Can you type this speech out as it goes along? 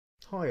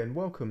Hi and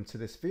welcome to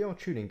this VR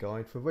tuning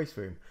guide for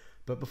RaceRoom.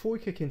 But before we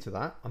kick into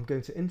that, I'm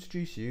going to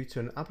introduce you to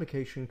an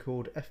application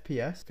called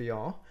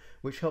fpsVR,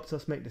 which helps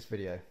us make this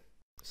video.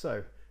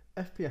 So,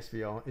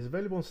 fpsVR is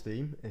available on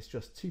Steam. It's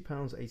just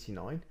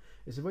 £2.89.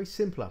 It's a very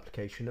simple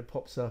application that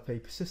pops up a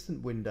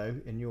persistent window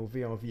in your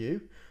VR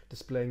view,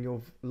 displaying your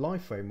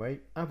live frame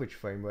rate, average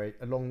frame rate,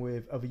 along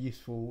with other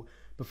useful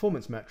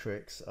performance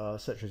metrics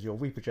such as your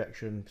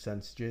reprojection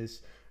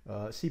percentages,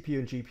 CPU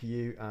and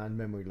GPU, and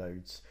memory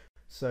loads.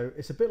 So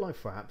it's a bit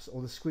like Fraps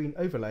or the screen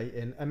overlay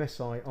in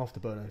MSI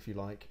Afterburner if you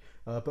like,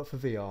 but for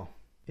VR.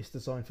 It's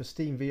designed for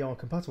Steam VR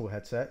compatible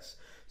headsets,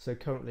 so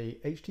currently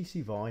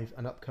HTC Vive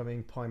and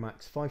upcoming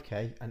Pimax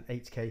 5K and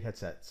 8K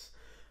headsets.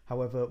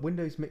 However,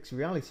 Windows Mixed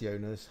Reality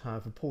owners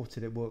have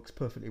reported it works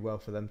perfectly well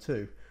for them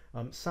too.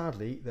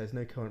 Sadly, there's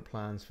no current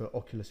plans for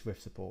Oculus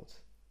Rift support.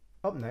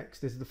 Up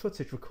next is the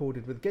footage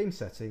recorded with game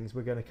settings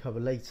we're going to cover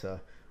later.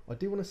 I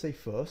do want to say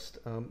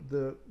first,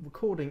 the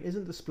recording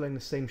isn't displaying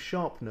the same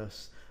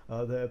sharpness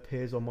that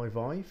appears on my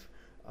Vive.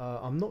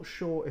 I'm not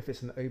sure if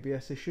it's an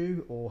OBS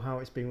issue or how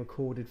it's being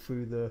recorded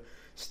through the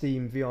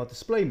Steam VR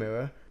display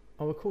mirror.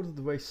 I recorded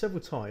the race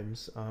several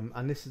times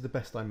and this is the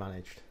best I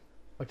managed.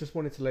 I just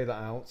wanted to lay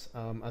that out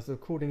as the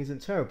recording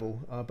isn't terrible,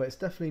 but it's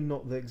definitely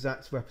not the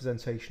exact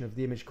representation of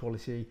the image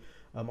quality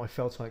I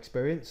felt I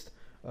experienced.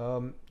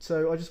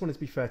 So I just wanted to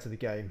be fair to the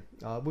game.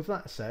 With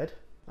that said,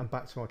 and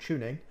back to our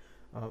tuning,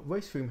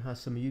 RaceRoom has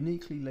some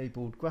uniquely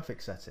labelled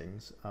graphic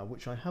settings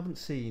which I haven't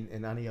seen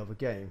in any other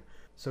game.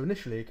 So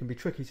initially it can be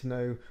tricky to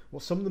know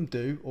what some of them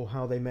do or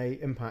how they may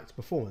impact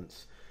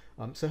performance.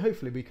 So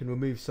hopefully we can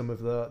remove some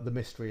of the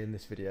mystery in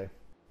this video.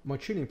 My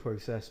tuning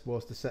process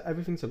was to set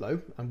everything to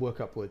low and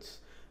work upwards.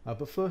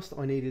 But first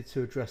I needed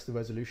to address the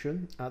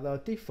resolution. At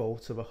the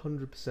default of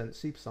 100%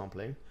 super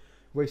sampling,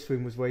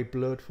 RaceRoom was very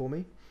blurred for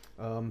me.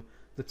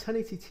 The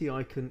 1080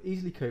 Ti can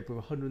easily cope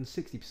with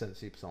 160%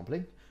 super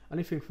sampling.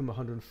 Anything from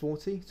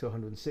 140 to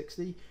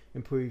 160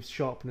 improves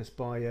sharpness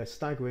by a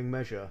staggering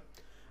measure.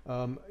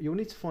 You'll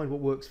need to find what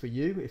works for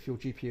you if your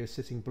GPU is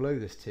sitting below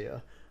this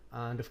tier,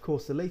 and of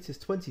course the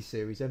latest 20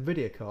 series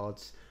Nvidia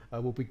cards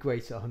will be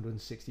great at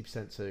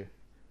 160% too.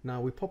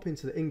 Now we pop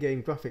into the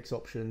in-game graphics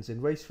options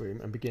in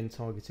RaceRoom and begin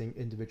targeting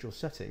individual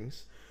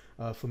settings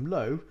from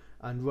low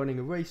and running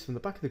a race from the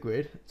back of the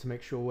grid to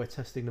make sure we're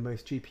testing the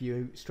most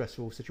GPU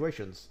stressful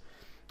situations.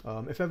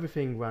 If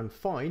everything ran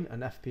fine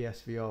and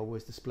fpsVR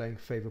was displaying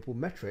favourable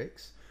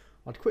metrics,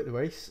 I'd quit the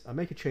race,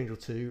 make a change or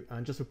two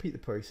and just repeat the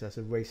process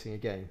of racing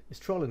again. It's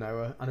trial and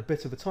error and a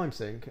bit of a time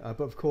sink,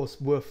 but of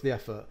course worth the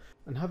effort.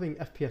 And having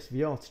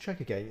fpsVR to check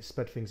against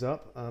sped things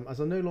up,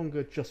 as I no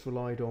longer just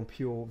relied on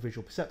pure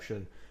visual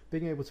perception.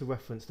 Being able to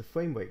reference the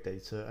frame rate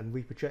data and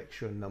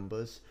reprojection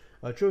numbers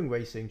during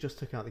racing just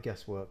took out the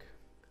guesswork.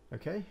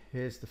 Okay,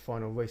 here's the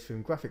final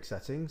RaceRoom graphic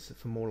settings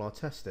from all our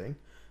testing.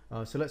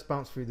 So let's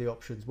bounce through the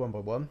options one by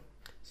one.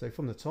 So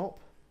from the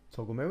top,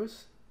 toggle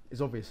mirrors is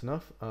obvious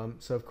enough,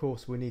 so of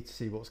course we need to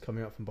see what's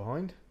coming up from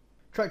behind.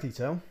 Track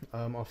detail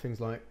are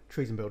things like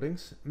trees and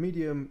buildings.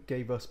 Medium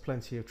gave us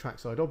plenty of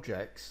trackside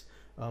objects.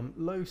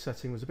 Low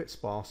setting was a bit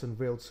sparse and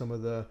revealed some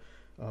of the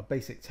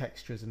basic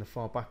textures in the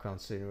far background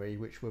scenery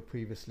which were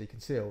previously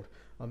concealed.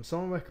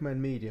 So I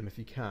recommend medium if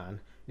you can.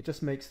 It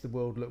just makes the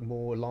world look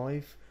more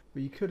alive,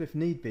 but you could if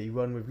need be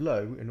run with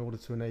low in order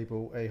to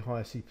enable a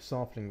higher super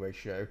sampling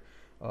ratio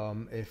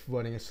if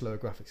running a slower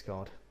graphics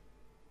card.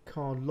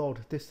 Car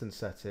LOD distance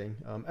setting,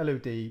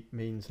 LOD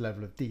means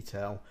level of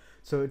detail,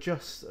 so it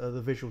adjusts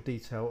the visual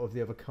detail of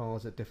the other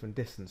cars at different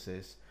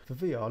distances. For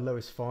VR, low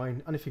is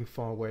fine. Anything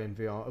far away in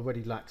VR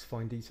already lacks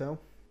fine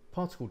detail.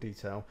 Particle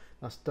detail,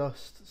 that's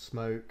dust,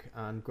 smoke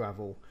and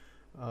gravel.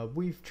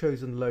 We've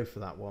chosen low for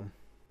that one.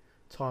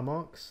 Tire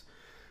marks,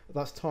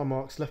 that's tire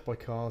marks left by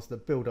cars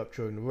that build up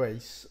during the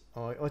race.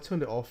 I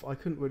turned it off. I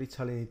couldn't really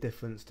tell any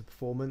difference to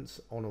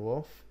performance on or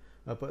off.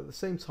 But at the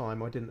same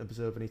time I didn't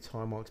observe any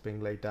tire marks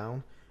being laid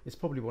down. It's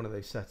probably one of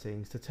those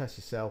settings to test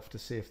yourself to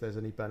see if there's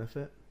any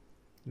benefit.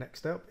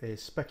 Next up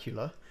is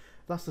specular.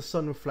 That's the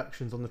sun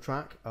reflections on the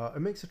track. It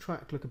makes the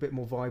track look a bit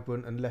more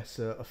vibrant and less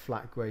a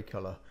flat grey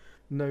colour.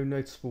 No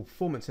noticeable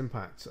performance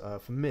impact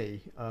for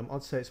me.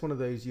 I'd say it's one of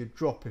those you'd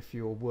drop if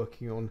you're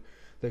working on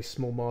those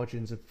small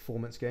margins of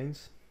performance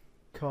gains.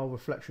 Car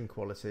reflection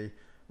quality,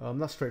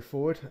 that's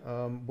straightforward.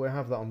 We'll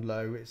have that on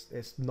low.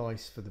 It's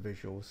nice for the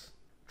visuals.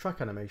 Track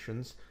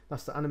animations,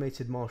 that's the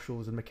animated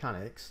marshals and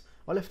mechanics.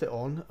 I left it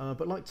on,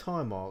 but like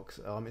tire marks,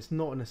 it's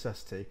not a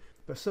necessity,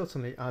 but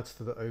certainly adds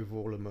to the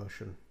overall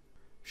immersion.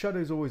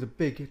 Shadows are always a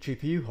big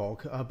GPU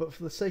hog, but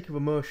for the sake of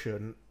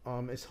immersion,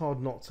 it's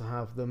hard not to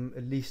have them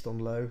at least on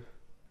low.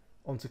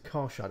 Onto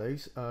car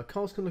shadows.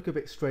 Cars can look a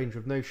bit strange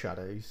with no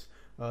shadows.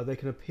 They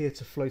can appear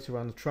to float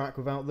around the track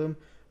without them,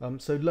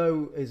 so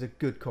low is a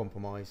good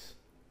compromise.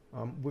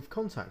 With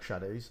contact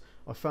shadows,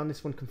 I found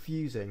this one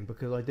confusing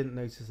because I didn't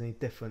notice any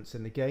difference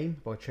in the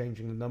game by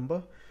changing the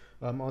number.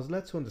 I was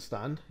led to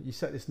understand you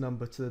set this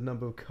number to the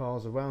number of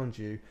cars around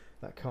you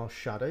that cast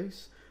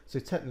shadows, so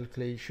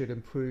technically should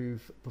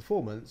improve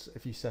performance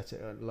if you set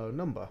it at a lower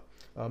number.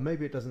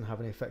 Maybe it doesn't have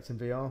any effect in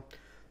VR.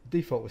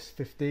 Default was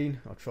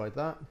 15, I tried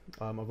that.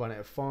 I ran it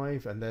at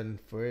 5 and then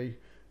 3.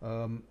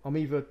 I'm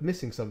either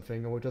missing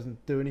something or it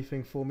doesn't do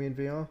anything for me in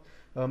VR.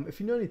 If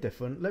you know any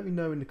different, let me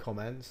know in the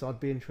comments, I'd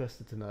be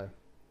interested to know.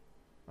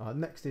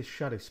 Next is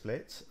shadow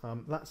split.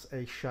 That's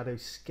a shadow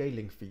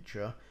scaling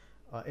feature.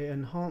 It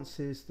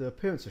enhances the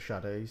appearance of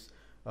shadows,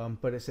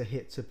 but it's a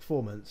hit to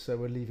performance, so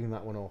we're leaving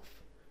that one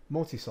off.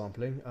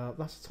 Multi-sampling,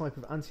 that's a type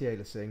of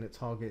anti-aliasing that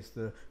targets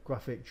the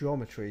graphic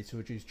geometry to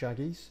reduce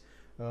jaggies.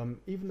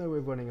 Even though we're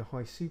running a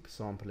high super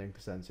sampling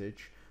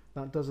percentage,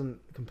 that doesn't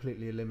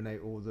completely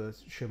eliminate all the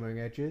shimmering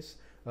edges.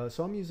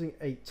 So I'm using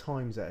 8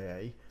 times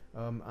AA,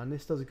 and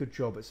this does a good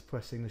job at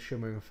suppressing the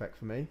shimmering effect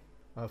for me.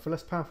 For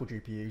less powerful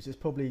GPUs, it's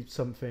probably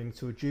something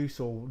to reduce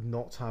or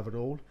not have at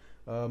all.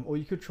 Or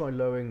you could try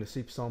lowering the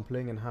super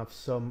sampling and have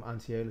some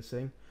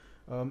anti-aliasing.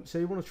 So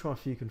you want to try a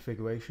few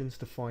configurations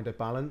to find a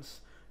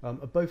balance.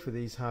 Both of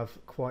these have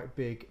quite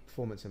big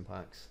performance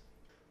impacts.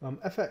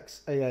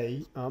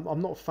 FXAA,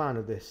 I'm not a fan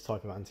of this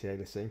type of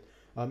anti-aliasing.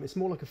 It's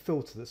more like a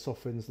filter that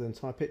softens the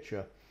entire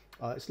picture.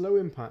 It's low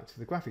impact to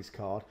the graphics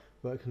card,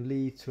 but it can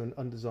lead to an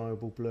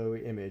undesirable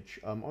blurry image.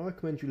 I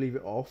recommend you leave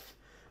it off.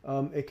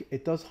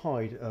 It does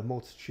hide a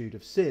multitude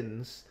of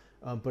sins,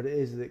 but it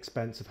is at the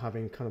expense of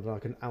having kind of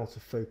like an out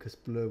of focus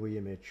blurry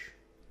image.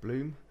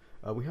 Bloom,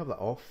 we have that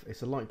off.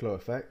 It's a light glow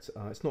effect.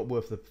 It's not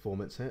worth the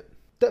performance hit.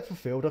 Depth of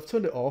field, I've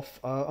turned it off.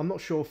 I'm not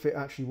sure if it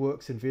actually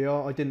works in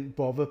VR. I didn't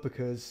bother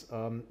because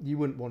you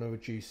wouldn't want to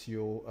reduce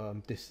your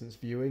distance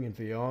viewing in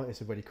VR.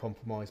 It's already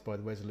compromised by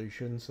the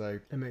resolution, so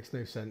it makes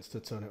no sense to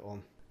turn it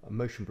on.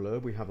 Motion blur,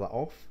 we have that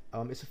off.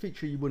 It's a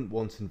feature you wouldn't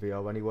want in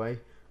VR anyway,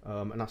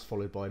 and that's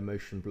followed by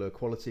motion blur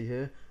quality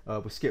here.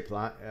 We'll skip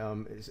that.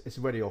 It's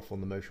already off on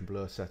the motion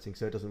blur setting,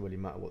 so it doesn't really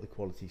matter what the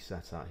quality's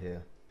set at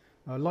here.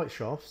 Light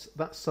shafts,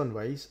 that's sun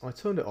rays. I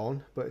turned it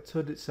on, but it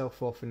turned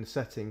itself off in the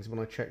settings when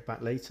I checked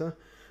back later.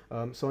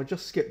 So I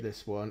just skipped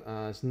this one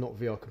as not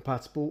VR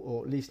compatible,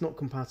 or at least not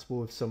compatible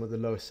with some of the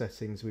lower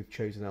settings we've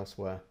chosen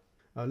elsewhere.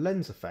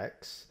 Lens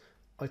effects,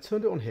 I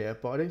turned it on here,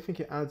 but I don't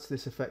think it adds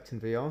this effect in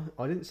VR.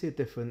 I didn't see a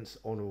difference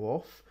on or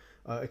off.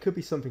 It could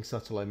be something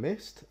subtle I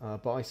missed,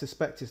 but I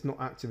suspect it's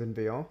not active in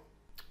VR.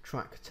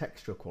 Track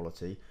texture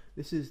quality,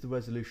 this is the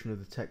resolution of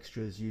the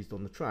textures used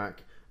on the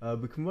track.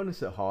 We can run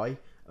this at high,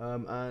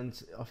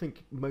 and I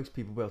think most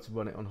people will be able to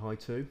run it on high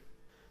too.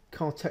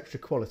 Car texture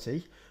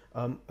quality,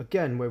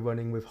 again we're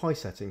running with high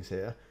settings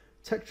here.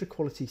 Texture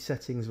quality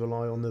settings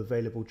rely on the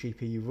available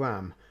GPU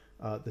RAM.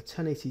 The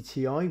 1080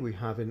 Ti we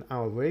have in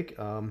our rig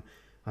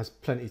has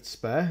plenty to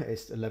spare.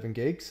 It's 11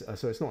 gigs,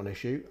 so it's not an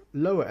issue.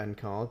 Lower end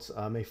cards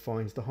may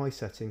find the high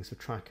settings for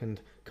track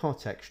and car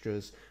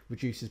textures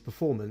reduces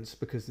performance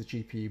because the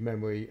GPU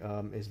memory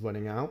is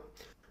running out.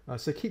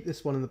 So keep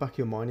this one in the back of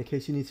your mind in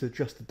case you need to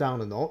adjust it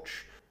down a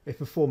notch. If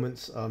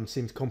performance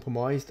seems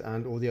compromised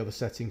and all the other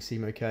settings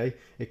seem okay,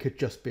 it could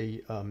just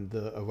be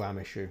a RAM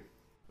issue.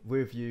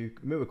 Rear view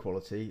mirror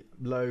quality,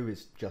 low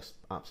is just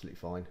absolutely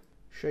fine.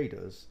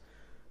 Shaders,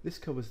 this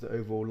covers the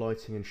overall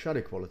lighting and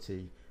shadow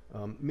quality.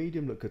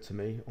 Medium looked good to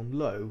me. On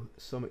low,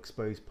 some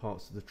exposed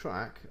parts of the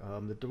track,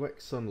 the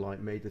direct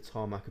sunlight made the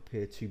tarmac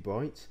appear too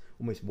bright,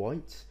 almost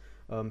white,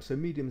 so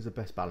medium is the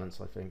best balance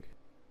I think.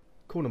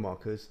 Corner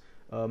markers,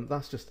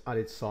 that's just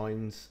added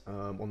signs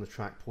on the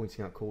track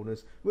pointing out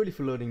corners, really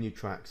for learning new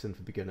tracks and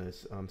for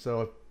beginners,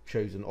 so I've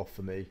chosen off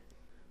for me.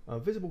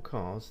 Visible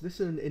cars, this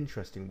is an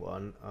interesting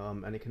one,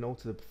 and it can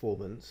alter the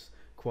performance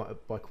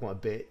by quite a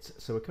bit,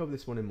 so we'll cover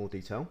this one in more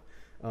detail.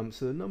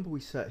 So the number we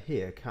set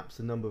here caps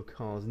the number of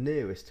cars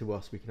nearest to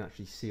us we can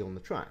actually see on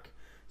the track.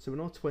 So in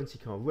our 20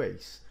 car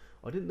race,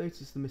 I didn't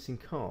notice the missing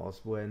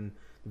cars when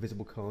the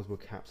visible cars were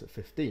capped at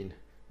 15.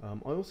 I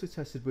also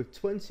tested with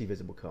 20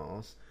 visible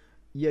cars.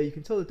 Yeah, you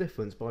can tell the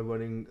difference by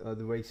running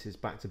the races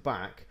back to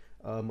back,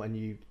 and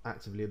you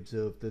actively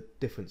observe the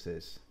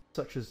differences,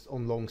 such as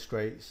on long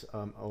straights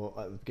or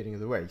at the beginning of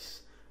the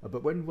race.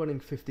 But when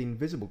running 15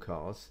 visible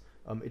cars,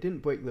 it didn't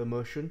break the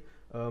immersion,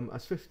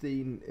 as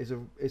 15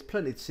 is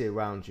plenty to see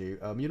around you.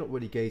 You're not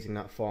really gazing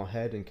that far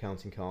ahead and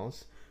counting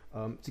cars.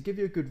 To give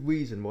you a good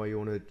reason why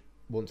you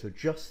want to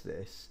adjust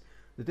this,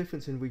 the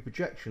difference in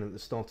reprojection at the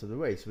start of the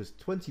race was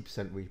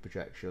 20%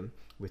 reprojection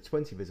with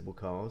 20 visible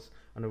cars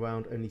and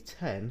around only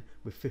 10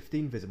 with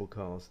 15 visible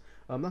cars.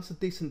 That's a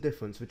decent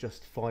difference for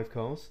just 5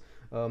 cars.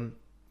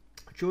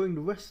 During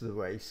the rest of the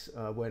race,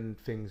 when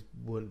things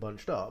weren't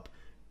bunched up,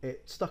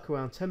 it stuck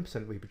around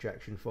 10%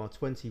 reprojection for our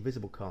 20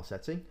 visible car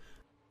setting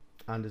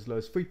and as low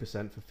as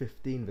 3% for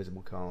 15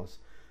 visible cars.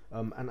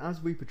 And as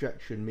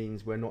reprojection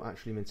means we're not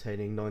actually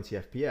maintaining 90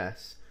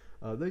 FPS,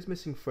 those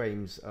missing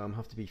frames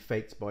have to be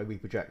faked by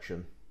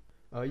reprojection.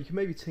 You can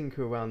maybe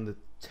tinker around the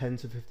 10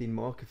 to 15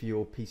 mark if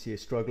your PC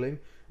is struggling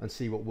and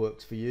see what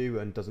works for you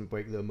and doesn't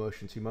break the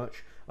immersion too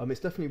much. It's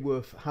definitely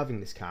worth having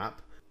this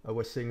cap.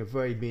 We're seeing a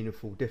very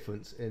meaningful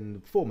difference in the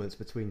performance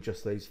between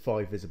just those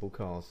 5 visible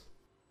cars.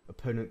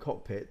 Opponent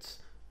cockpits,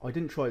 I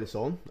didn't try this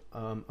on.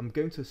 I'm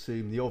going to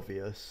assume the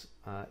obvious,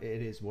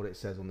 it is what it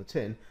says on the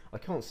tin. I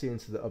can't see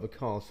into the other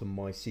cars from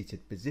my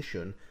seated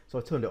position, so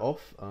I turned it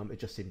off. It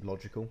just seemed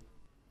logical.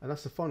 And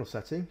that's the final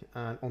setting,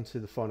 and onto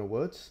the final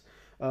words.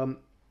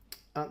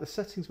 At the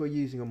settings we're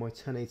using on my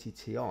 1080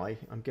 Ti,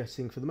 I'm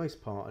getting for the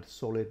most part a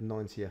solid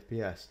 90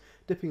 FPS,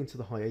 dipping into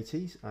the high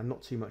 80s and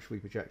not too much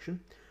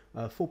reprojection.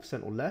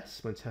 4% or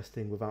less when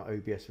testing without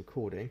OBS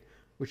recording,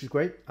 which is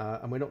great,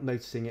 and we're not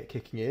noticing it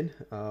kicking in,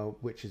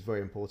 which is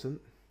very important.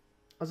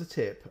 As a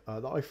tip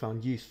that I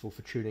found useful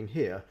for tuning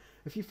here,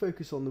 if you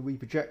focus on the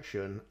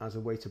reprojection as a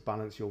way to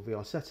balance your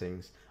VR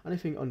settings,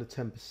 anything under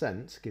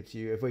 10% gives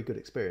you a very good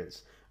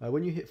experience.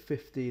 When you hit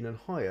 15 and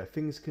higher,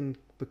 things can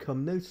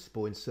become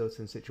noticeable in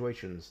certain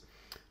situations.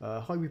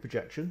 High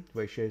reprojection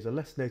ratios are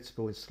less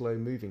noticeable in slow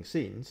moving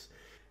scenes.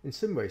 In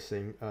sim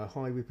racing,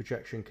 high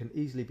reprojection can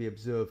easily be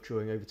observed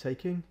during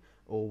overtaking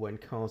or when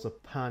cars are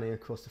panning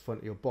across the front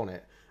of your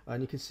bonnet.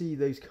 And you can see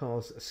those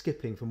cars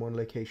skipping from one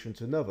location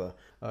to another.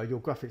 Your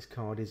graphics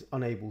card is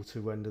unable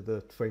to render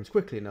the frames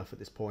quickly enough at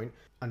this point,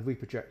 and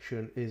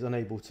reprojection is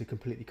unable to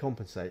completely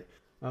compensate.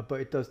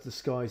 But it does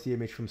disguise the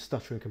image from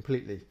stuttering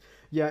completely.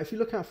 Yeah, if you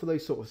look out for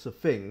those sorts of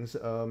things,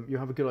 you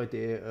have a good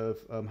idea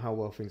of how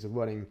well things are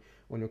running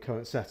on your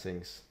current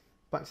settings.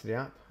 Back to the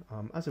app.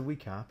 As a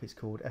recap, it's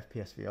called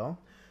fpsVR.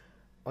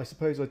 I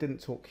suppose I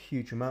didn't talk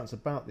huge amounts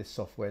about this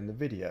software in the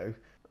video.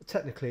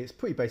 Technically, it's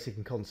pretty basic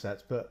in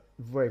concept, but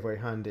very, very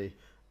handy,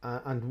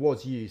 and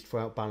was used for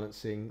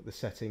outbalancing the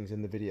settings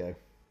in the video.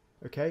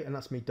 Okay, and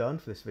that's me done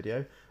for this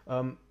video.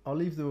 I'll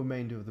leave the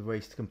remainder of the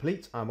race to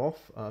complete. I'm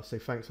off, so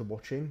thanks for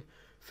watching.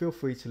 Feel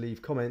free to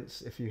leave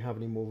comments if you have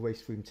any more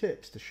RaceRoom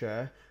tips to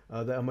share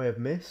that I may have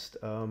missed,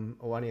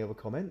 or any other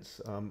comments,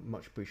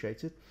 much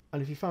appreciated.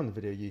 And if you found the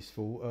video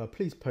useful,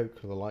 please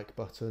poke the like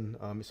button,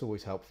 it's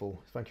always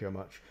helpful. Thank you very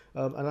much.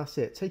 And that's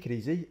it, take it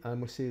easy, and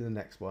we'll see you in the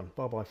next one.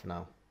 Bye bye for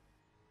now.